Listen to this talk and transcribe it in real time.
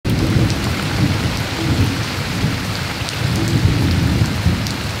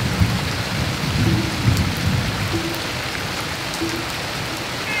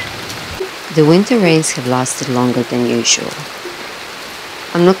The winter rains have lasted longer than usual.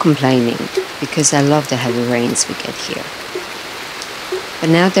 I'm not complaining because I love the heavy rains we get here. But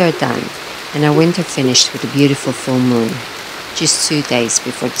now they're done and our winter finished with a beautiful full moon, just 2 days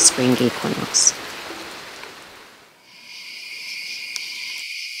before the spring equinox.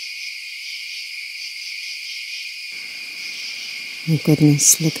 My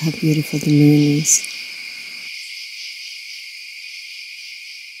goodness, look how beautiful the moon is.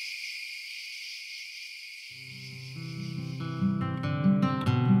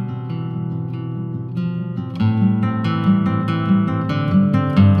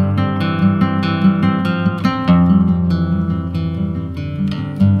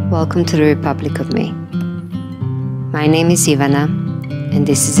 Welcome to the Republic of Me. My name is Ivana, and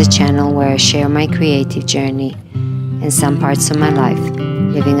this is a channel where I share my creative journey and some parts of my life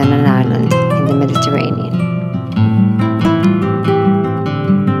living on an island in the Mediterranean.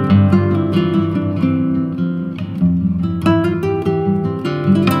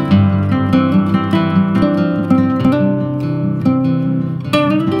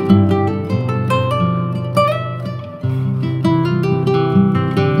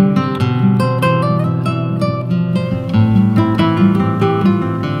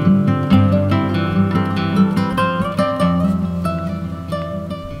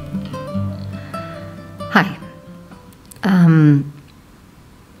 Hi,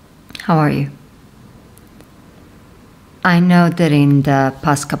 how are you? I know that in the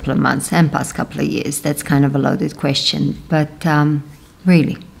past couple of months and past couple of years, that's kind of a loaded question, but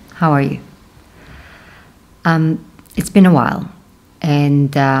really, how are you? It's been a while,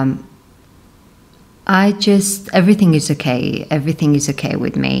 and everything is okay. Everything is okay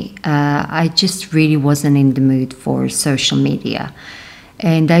with me. I just really wasn't in the mood for social media.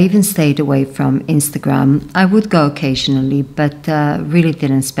 And I even stayed away from Instagram. I would go occasionally, but really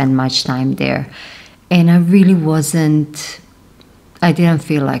didn't spend much time there. And I didn't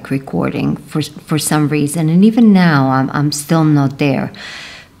feel like recording for some reason. And even now, I'm still not there.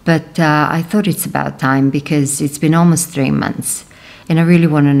 But I thought it's about time because it's been almost 3 months. And I really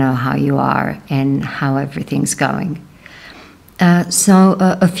want to know how you are and how everything's going. So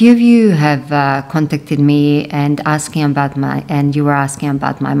a few of you have contacted me and you were asking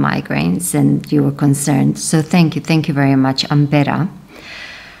about my migraines and you were concerned. So thank you very much. I'm better.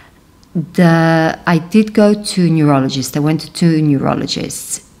 I did go to neurologists. I went to 2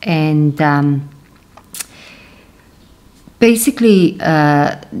 neurologists, and basically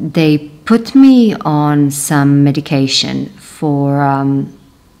they put me on some medication for.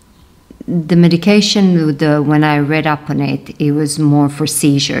 The medication, when I read up on it, it was more for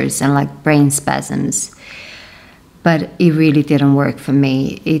seizures and like brain spasms. But it really didn't work for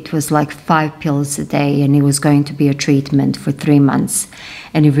me. It was like 5 pills a day, and it was going to be a treatment for 3 months.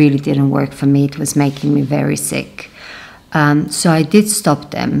 And it really didn't work for me. It was making me very sick. So I did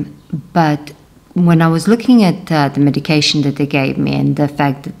stop them. But when I was looking at the medication that they gave me and the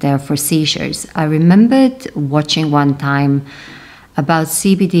fact that they're for seizures, I remembered watching one time about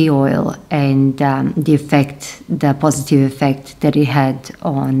CBD oil and the positive effect that it had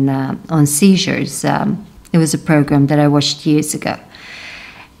on seizures. It was a program that I watched years ago.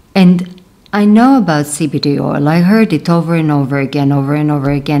 And I know about CBD oil. I heard it over and over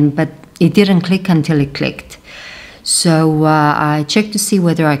again, but it didn't click until it clicked. So I checked to see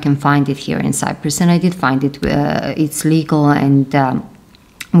whether I can find it here in Cyprus, and I did find it. It's legal, and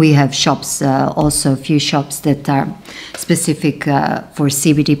we have shops, also a few shops that are specific for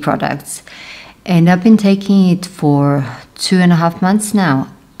CBD products. And I've been taking it for 2.5 months now.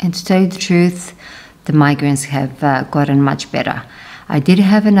 And to tell you the truth, the migraines have gotten much better. I did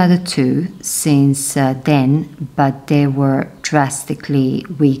have another 2 since then, but they were drastically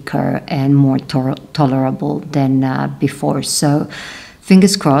weaker and more tolerable than before. So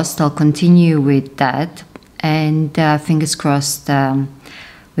fingers crossed, I'll continue with that. And fingers crossed,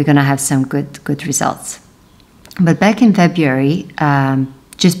 we're going to have some good results. But back in February,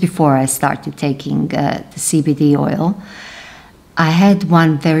 just before I started taking the CBD oil, I had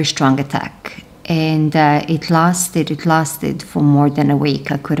one very strong attack, and it lasted for more than a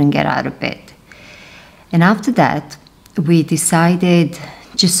week. I couldn't get out of bed. And after that, we decided,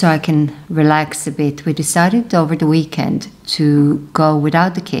 just so I can relax a bit, we decided over the weekend to go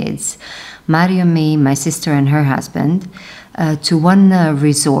without the kids, Mario, me, my sister and her husband, to one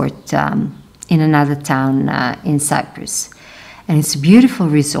resort in another town in Cyprus. And it's a beautiful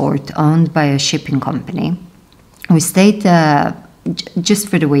resort owned by a shipping company. We stayed just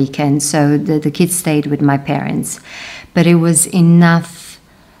for the weekend, so the kids stayed with my parents. But it was enough.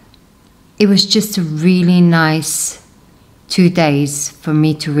 It was just a really nice 2 days for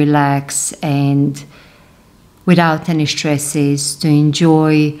me to relax and without any stresses, to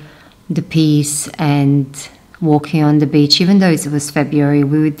enjoy the peace and walking on the beach. Even though it was February,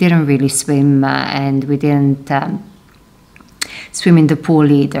 we didn't really swim and we didn't swim in the pool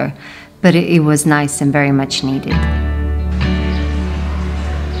either, but it was nice and very much needed.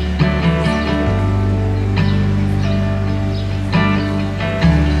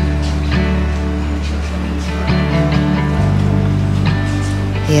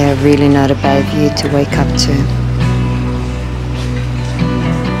 Yeah, really not a bad view to wake up to.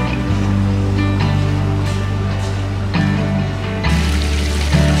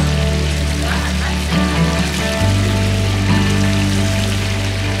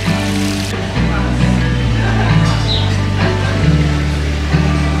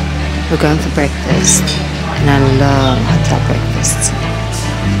 We're going for breakfast, and I love hotel breakfasts.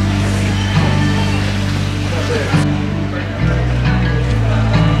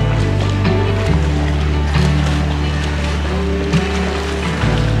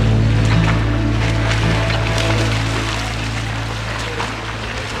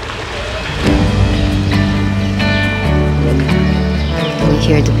 Can you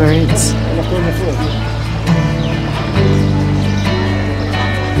hear the birds?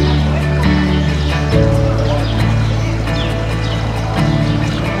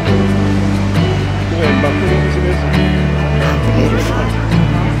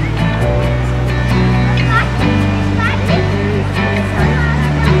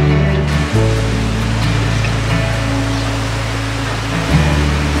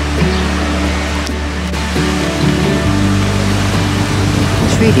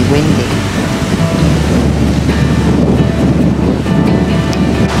 Really windy.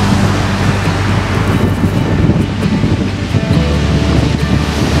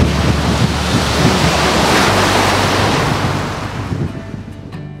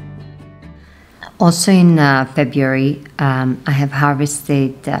 Also in February,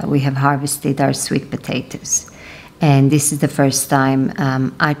 we have harvested our sweet potatoes, and this is the first time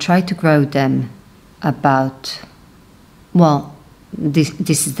I tried to grow them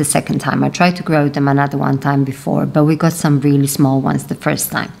This is the second time. I tried to grow them another one time before, but we got some really small ones the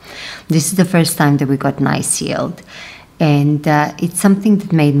first time. This is the first time that we got nice yield. And it's something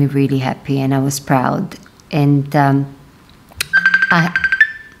that made me really happy, and I was proud. And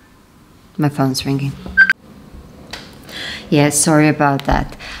my phone's ringing. Yeah, sorry about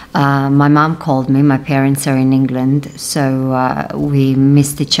that. My mom called me. My parents are in England, so we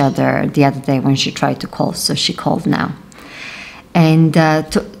missed each other the other day when she tried to call, so she called now. And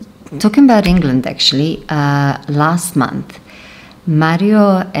talking about England, actually, last month, Mario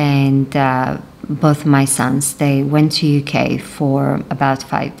and both my sons, they went to UK for about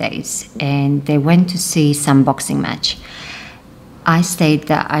 5 days, and they went to see some boxing match. I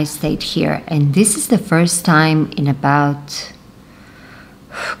stayed here, and this is the first time in about,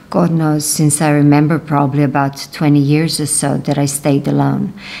 God knows, since I remember, probably about 20 years or so, that I stayed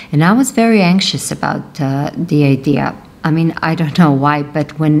alone. And I was very anxious about the idea. I mean, I don't know why,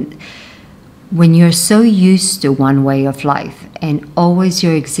 but when you're so used to one way of life and always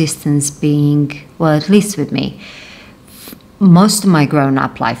your existence being, well, at least with me, most of my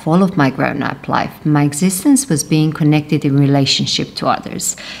grown-up life, all of my grown-up life, my existence was being connected in relationship to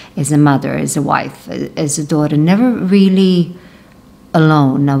others, as a mother, as a wife, as a daughter, never really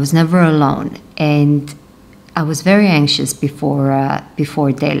alone. I was never alone. And I was very anxious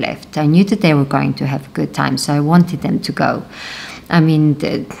before they left. I knew that they were going to have a good time, so I wanted them to go. I mean,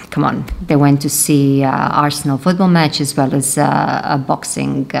 come on, they went to see Arsenal football match as well as a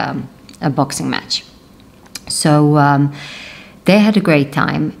boxing match. So they had a great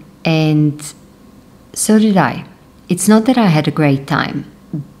time, and so did I. It's not that I had a great time,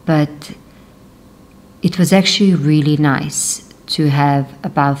 but it was actually really nice to have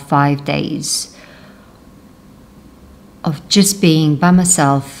about 5 days of just being by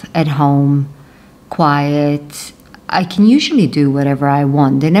myself at home, quiet. I can usually do whatever I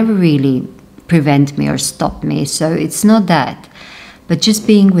want. They never really prevent me or stop me, so it's not that. But just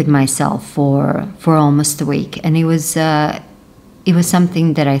being with myself for almost a week, and it was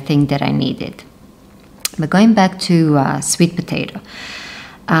something that I think that I needed. But going back to sweet potato,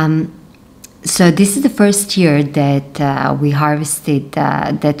 so this is the first year that we harvested,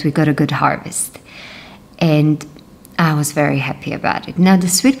 that we got a good harvest, and I was very happy about it. Now, the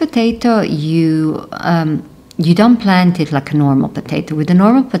sweet potato, you don't plant it like a normal potato. With a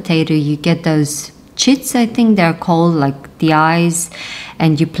normal potato, you get those chits, I think they're called, like the eyes,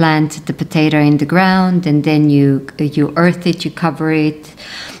 and you plant the potato in the ground, and then you earth it, you cover it,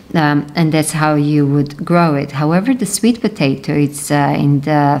 and that's how you would grow it. However, the sweet potato, it's in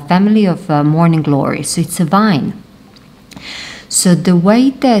the family of morning glory, so it's a vine. So the way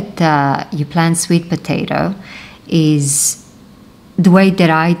that you plant sweet potato is the way that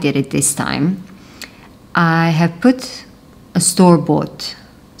I did it this time. I have put a store-bought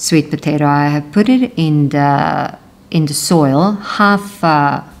sweet potato. I have put it in the soil, half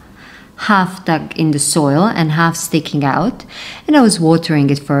dug in the soil and half sticking out, and I was watering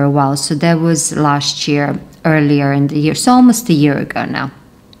it for a while. So that was last year, earlier in the year, so almost a year ago now.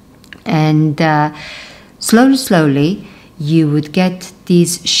 And slowly you would get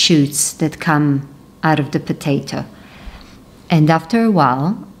these shoots that come out of the potato, and after a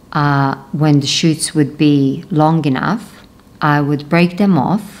while, when the shoots would be long enough, I would break them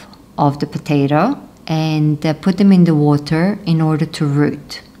off of the potato and put them in the water in order to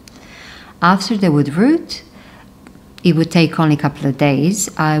root. After they would root, it would take only a couple of days.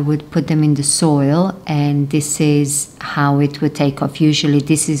 I would put them in the soil, and this is how it would take off. Usually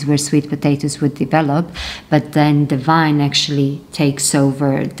this is where sweet potatoes would develop, but then the vine actually takes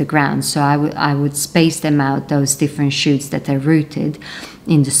over the ground. So I would space them out, those different shoots that are rooted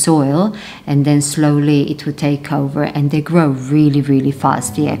in the soil, and then slowly it would take over, and they grow really, really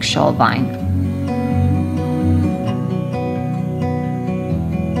fast, the actual vine.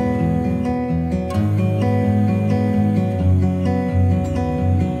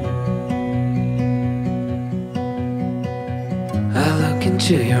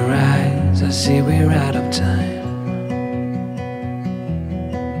 Into your eyes, I see we're out of time.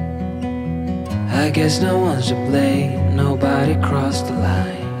 I guess no one's to blame, nobody crossed the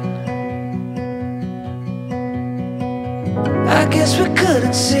line. I guess we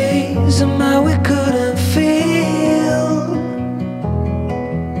couldn't see, somehow we couldn't feel.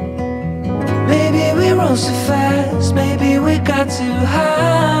 Maybe we rose too fast, maybe we got too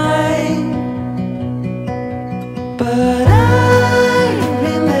high. But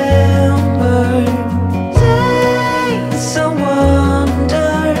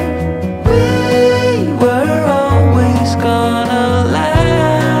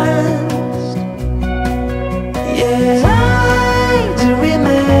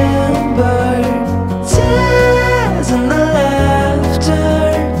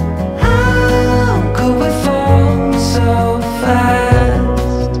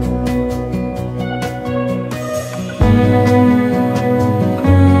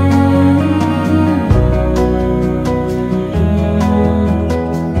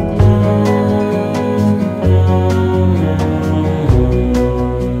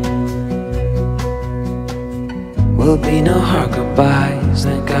will be no hard goodbyes,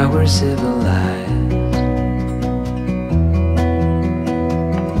 thank God we're civilized.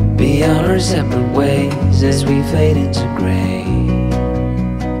 Be on our separate ways as we fade into gray.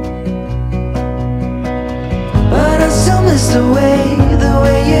 But I still miss the way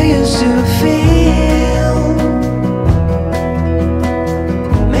you used to feel.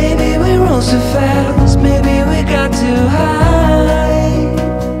 Maybe we rose too fast, maybe we got too high.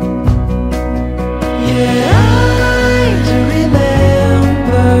 Yeah,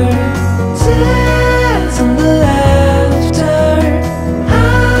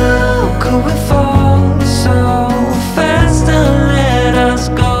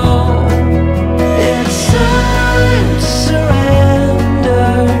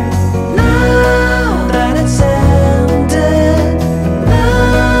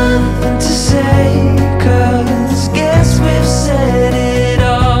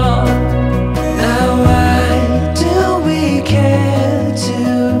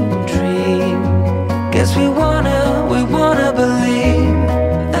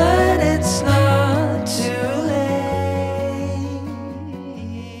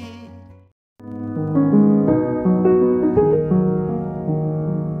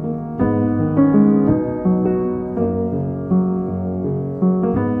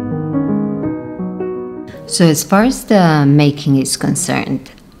 So as far as the making is concerned,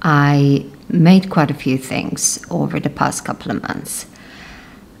 I made quite a few things over the past couple of months.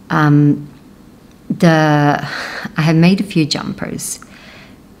 I have made a few jumpers,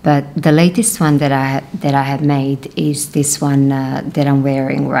 but the latest one that I have made is this one that I'm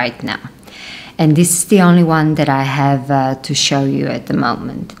wearing right now. And this is the only one that I have to show you at the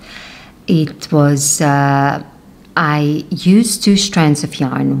moment. It was I used 2 strands of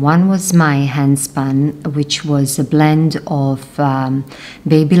yarn. One was my hand spun, which was a blend of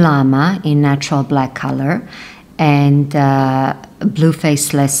baby llama in natural black color and blue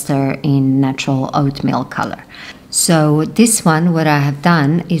face Leicester in natural oatmeal color. So this one, what I have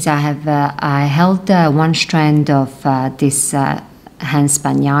done is I held 1 strand of this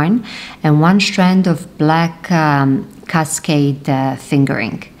handspun yarn and 1 strand of black cascade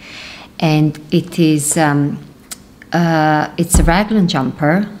fingering. And it is it's a raglan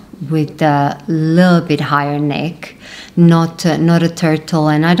jumper with a little bit higher neck, not a turtle,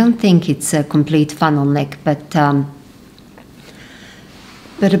 and I don't think it's a complete funnel neck, but a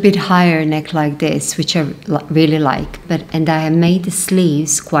bit higher neck like this, which I really like. And I have made the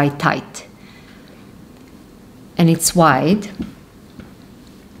sleeves quite tight, and it's wide,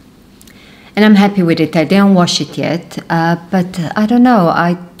 and I'm happy with it. I didn't wash it yet, but I don't know,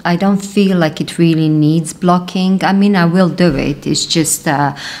 I don't feel like it really needs blocking. I mean, I will do it, it's just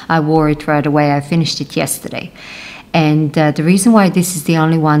I wore it right away. I finished it yesterday. And the reason why this is the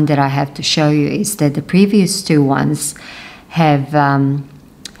only one that I have to show you is that the previous 2 ones have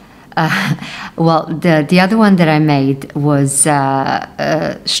well, the other one that I made was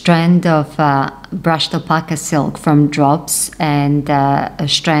a strand of brushed alpaca silk from Drops, and a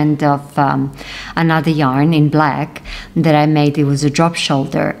strand of another yarn in black that I made. It was a drop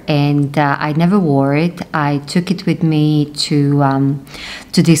shoulder, and I never wore it. I took it with me to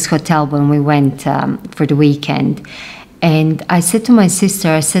this hotel when we went for the weekend. And I said to my sister,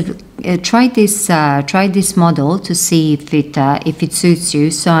 I said, try this model to see if it suits you,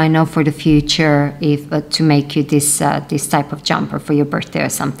 so I know for the future if to make you this type of jumper for your birthday or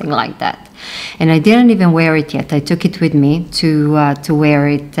something like that. And I didn't even wear it yet. I took it with me to wear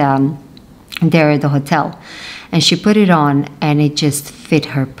it there at the hotel, and she put it on, and it just fit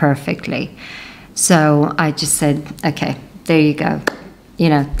her perfectly. So I just said, okay, there you go. You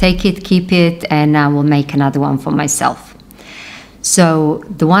know, take it, keep it, and I will make another one for myself. So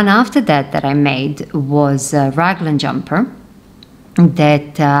the one after that I made was a raglan jumper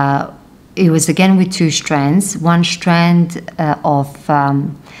that it was again with 2 strands. 1 strand of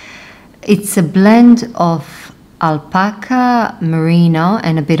it's a blend of alpaca, merino,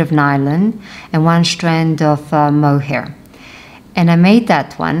 and a bit of nylon, and 1 strand of mohair. And I made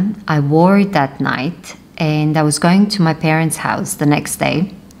that one. I wore it that night, and I was going to my parents' house the next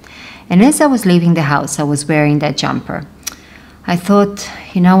day. And as I was leaving the house, I was wearing that jumper. I thought,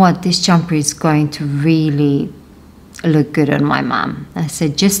 you know what, this jumper is going to really look good on my mom. I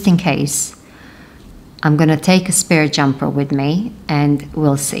said, just in case, I'm going to take a spare jumper with me, and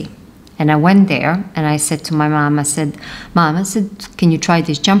we'll see. And I went there, and I said to my mom, I said, Mom, I said, can you try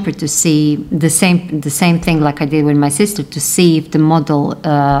this jumper to see the same thing like I did with my sister, to see if the model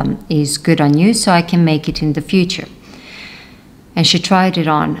is good on you, so I can make it in the future. And she tried it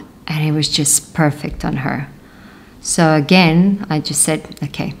on, and it was just perfect on her. So again, I just said,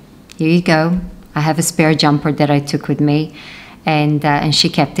 okay, here you go. I have a spare jumper that I took with me, and she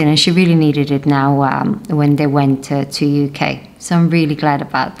kept it, and she really needed it now when they went to UK. So I'm really glad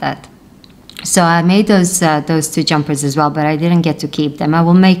about that. So I made those 2 jumpers as well, but I didn't get to keep them. I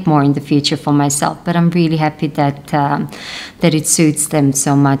will make more in the future for myself, but I'm really happy that that it suits them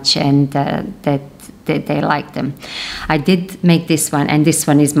so much, and that they like them. I did make this one, and this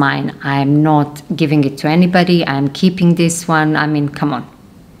one is mine. I'm not giving it to anybody. I'm keeping this one. I mean, come on.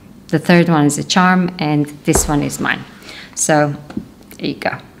 The 3rd one is a charm, and this one is mine. So there you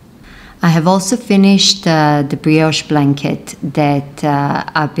go. I have also finished the brioche blanket that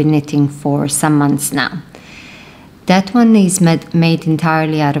I've been knitting for some months now. That one is made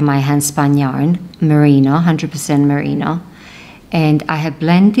entirely out of my handspun yarn, merino, 100% merino, and I have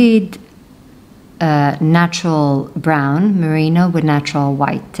blended natural brown merino with natural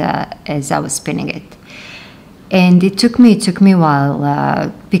white as I was spinning it. And it took me a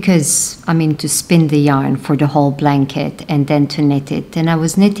while because, I mean, to spin the yarn for the whole blanket and then to knit it. And I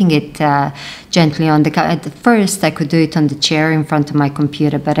was knitting it gently on the couch. At first, I could do it on the chair in front of my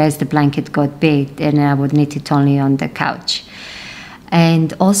computer, but as the blanket got big, then I would knit it only on the couch.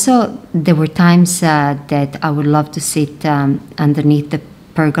 And also, there were times that I would love to sit underneath the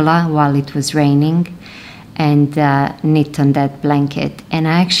pergola while it was raining and knit on that blanket. And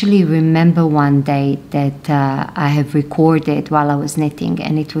I actually remember one day that I have recorded while I was knitting,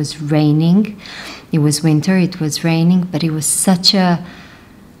 and it was raining. It was winter, it was raining, but it was such a,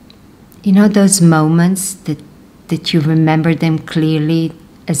 you know, those moments that you remember them clearly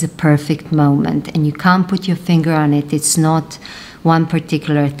as a perfect moment, and you can't put your finger on it. It's not one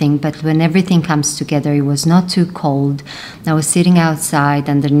particular thing, but when everything comes together, it was not too cold. I was sitting outside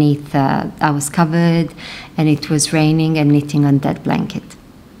underneath, I was covered, and it was raining, and knitting on that blanket.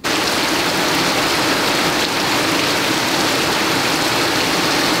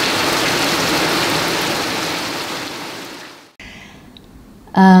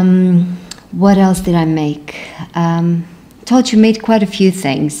 What else did I make? told you, made quite a few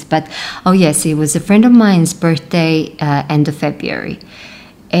things. But, oh yes, it was a friend of mine's birthday, end of February.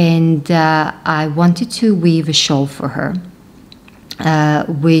 And I wanted to weave a shawl for her,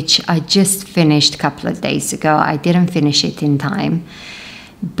 which I just finished a couple of days ago. I didn't finish it in time,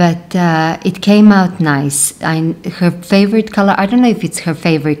 but it came out nice. Her favorite color, I don't know if it's her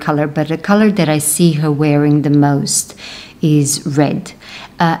favorite color, but the color that I see her wearing the most is red,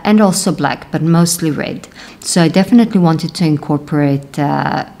 and also black, but mostly red. So I definitely wanted to incorporate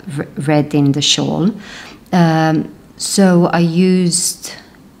red in the shawl. So I used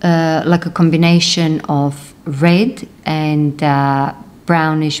like a combination of red and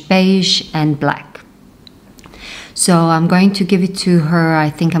brownish beige and black. So I'm going to give it to her. I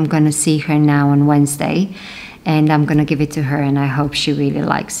think I'm going to see her now on Wednesday, and I'm going to give it to her, and I hope she really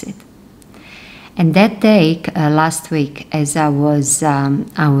likes it. And that day, last week, as I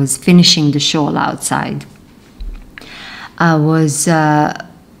was finishing the shawl outside, I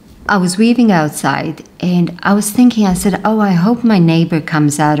was weaving outside, and I was thinking, I said, oh, I hope my neighbor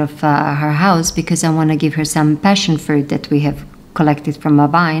comes out of her house, because I want to give her some passion fruit that we have collected from a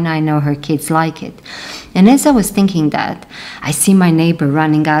vine. I know her kids like it. And as I was thinking that, I see my neighbor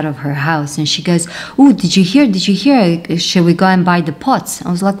running out of her house, and she goes, oh, did you hear? Shall we go and buy the pots?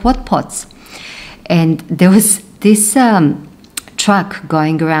 I was like, what pots? And there was this truck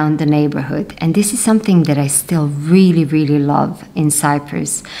going around the neighborhood, and this is something that I still really, really love in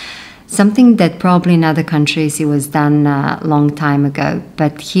Cyprus. Something that probably in other countries it was done a long time ago,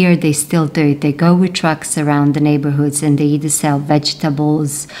 but here they still do it. They go with trucks around the neighborhoods, and they either sell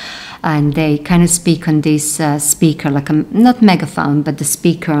vegetables, and they kind of speak on this speaker, like a, not megaphone, but the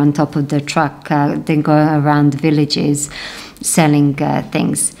speaker on top of the truck. They go around the villages selling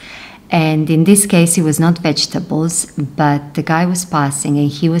things. And in this case, it was not vegetables, but the guy was passing, and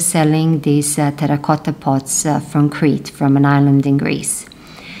he was selling these terracotta pots from Crete, from an island in Greece,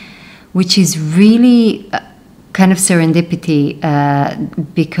 which is really kind of serendipity,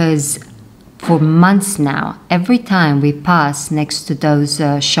 because for months now, every time we pass next to those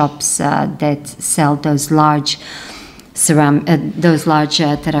shops that sell those large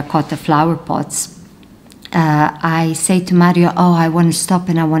terracotta flower pots, I say to Mario, oh, I want to stop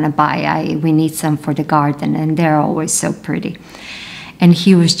and I want to buy. We need some for the garden, and they're always so pretty. And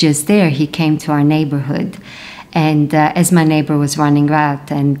he was just there. He came to our neighborhood. And as my neighbor was running out,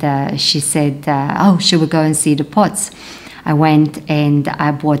 and she said, oh, should we go and see the pots? I went and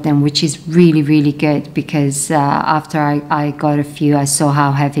I bought them, which is really, really good, because after I got a few, I saw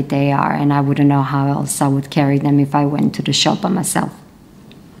how heavy they are, and I wouldn't know how else I would carry them if I went to the shop by myself.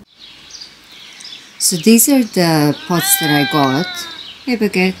 So these are the pots that I got. Hey,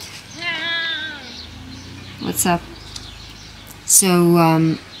 Baguette. What's up? So,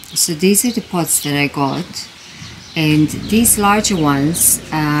 so these are the pots that I got. And these larger ones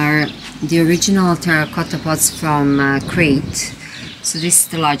are the original terracotta pots from Crete. So this is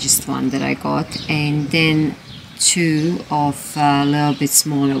the largest one that I got. And then two of a little bit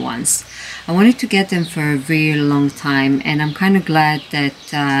smaller ones. I wanted to get them for a really long time. And I'm kind of glad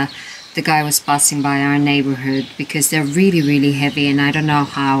that the guy was passing by our neighborhood, because they're really, really heavy, and I don't know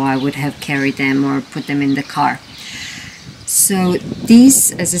how I would have carried them or put them in the car. So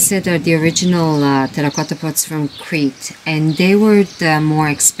these, as I said, are the original terracotta pots from Crete, and they were the more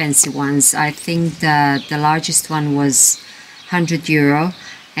expensive ones. I think the largest one was €100,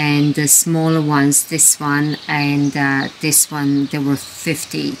 and the smaller ones, this one and this one, they were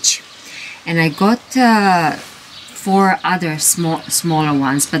 50 each. And I got 4 other smaller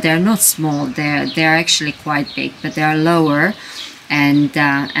ones, but they're not small. They're actually quite big, but they are lower and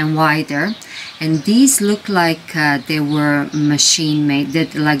wider. And these look like they were machine made,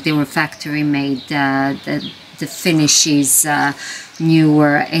 like they were factory made. The finish is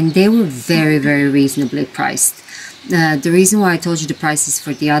newer, and they were very, very reasonably priced. The reason why I told you the prices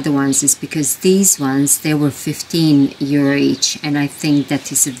for the other ones is because these ones, they were €15 each, and I think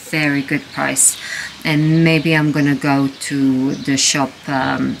that is a very good price. And maybe I'm gonna go to the shop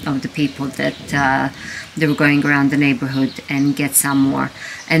of the people that they were going around the neighborhood and get some more.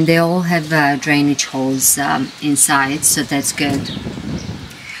 And they all have drainage holes inside, so that's good.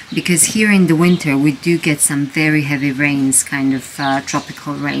 Because here in the winter we do get some very heavy rains, kind of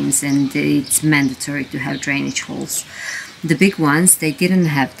tropical rains, and it's mandatory to have drainage holes. The big ones, they didn't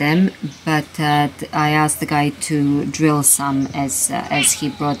have them, but I asked the guy to drill some as he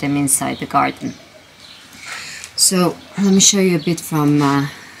brought them inside the garden. So let me show you a bit from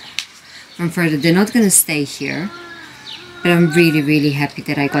further. They're not going to stay here, but I'm really, really happy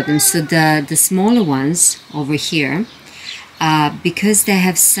that I got them. So the smaller ones over here, because they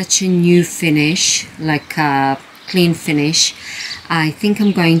have such a new finish, like clean finish. I think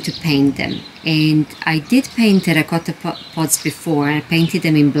I'm going to paint them. And I did paint terracotta pots before. I painted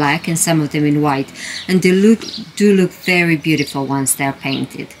them in black and some of them in white. And they do look very beautiful once they're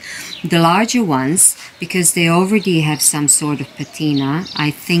painted. The larger ones, because they already have some sort of patina,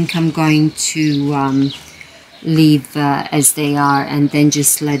 I think I'm going to leave as they are and then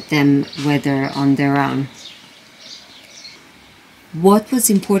just let them weather on their own. What was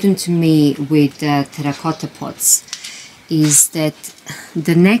important to me with terracotta pots is that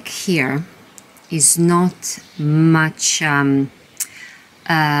the neck here is not much narrower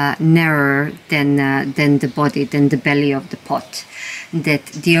than the belly of the pot. That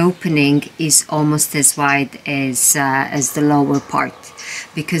the opening is almost as wide as the lower part,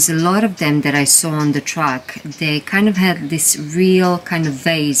 because a lot of them that I saw on the truck, they kind of had this real kind of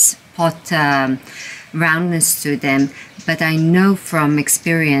vase pot roundness to them. But I know from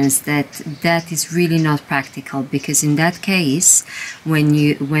experience that that is really not practical, because in that case,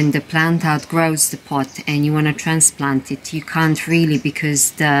 when the plant outgrows the pot and you want to transplant it, you can't really,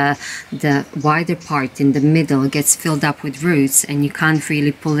 because the wider part in the middle gets filled up with roots and you can't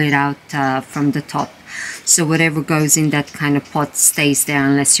really pull it out from the top. So whatever goes in that kind of pot stays there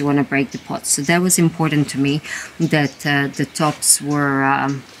unless you want to break the pot. So that was important to me, that the tops were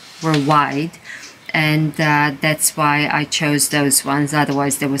wide. And that's why I chose those ones.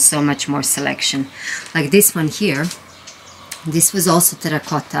 Otherwise there was so much more selection. Like this one here, this was also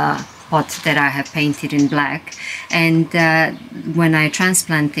terracotta pot that I have painted in black, and when I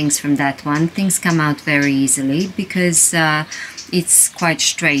transplant things from that one, things come out very easily because it's quite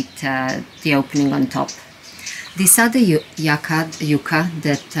straight, the opening on top. This other yucca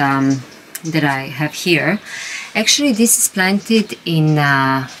that I have here, actually this is planted in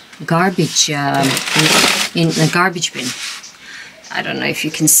garbage, in a garbage bin. I don't know if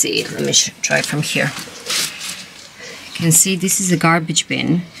you can see it. Let me try from here. You can see this is a garbage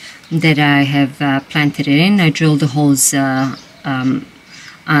bin that I have planted it in. I drilled the holes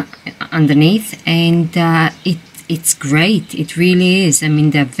underneath, and it's great. It really is. I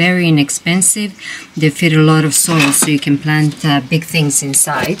mean, they're very inexpensive. They fit a lot of soil, so you can plant big things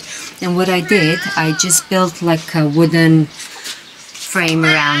inside. And what I did, I just built like a wooden frame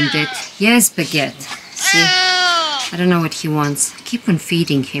around it. Yes, Baguette. See? I don't know what he wants. I keep on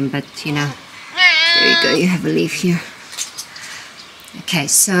feeding him, but you know. There you go, you have a leaf here. Okay,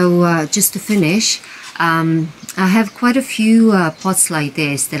 so just to finish, I have quite a few pots like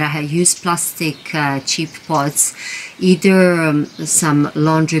this that I have used plastic cheap pots, either some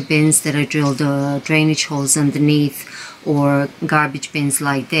laundry bins that I drilled drainage holes underneath, or garbage bins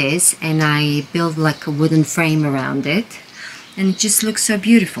like this, and I built like a wooden frame around it. And it just looks so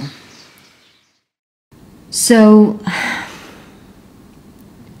beautiful. So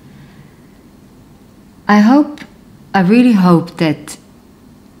I really hope that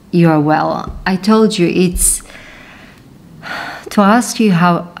you are well. I told you, it's to ask you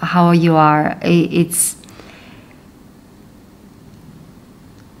how you are. It's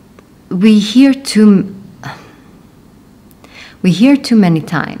we hear too many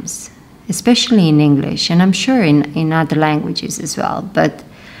times, especially in English, and I'm sure in other languages as well, but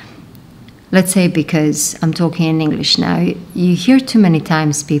let's say because I'm talking in English now, you hear too many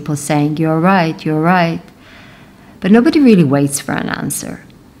times people saying, you're right, but nobody really waits for an answer.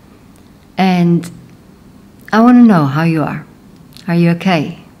 And I want to know how you are. Are you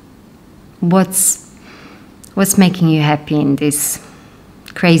okay? What's making you happy in this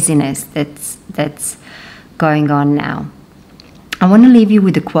craziness that's going on now? I want to leave you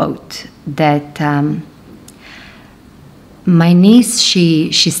with a quote that my niece,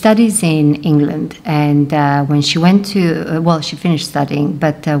 she studies in England, and when she went to, well, she finished studying,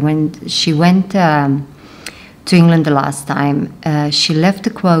 but when she went to England the last time, she left a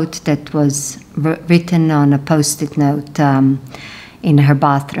quote that was written on a post-it note in her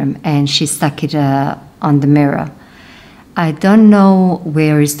bathroom, and she stuck it on the mirror. I don't know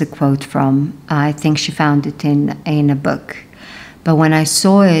where is the quote from. I think she found it in a book. But when I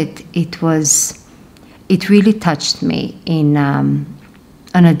saw it, it really touched me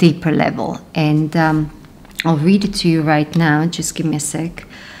on a deeper level. And I'll read it to you right now. Just give me a sec.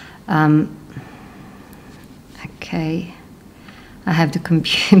 Okay. I have the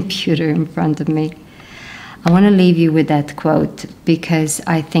computer in front of me. I want to leave you with that quote because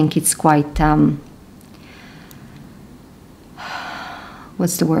I think it's quite,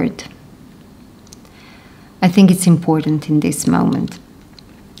 what's the word? I think it's important in this moment.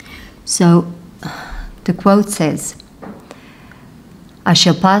 So the quote says, I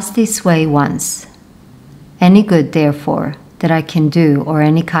shall pass this way once. Any good, therefore, that I can do or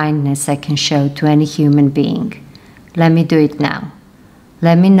any kindness I can show to any human being, Let me do it now.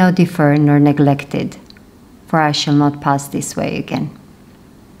 Let me not defer nor neglected, for I shall not pass this way again.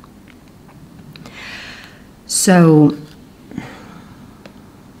 So,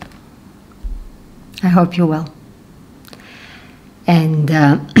 I hope you're well. And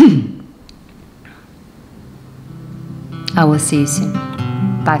I will see you soon.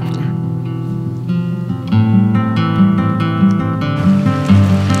 Bye for now.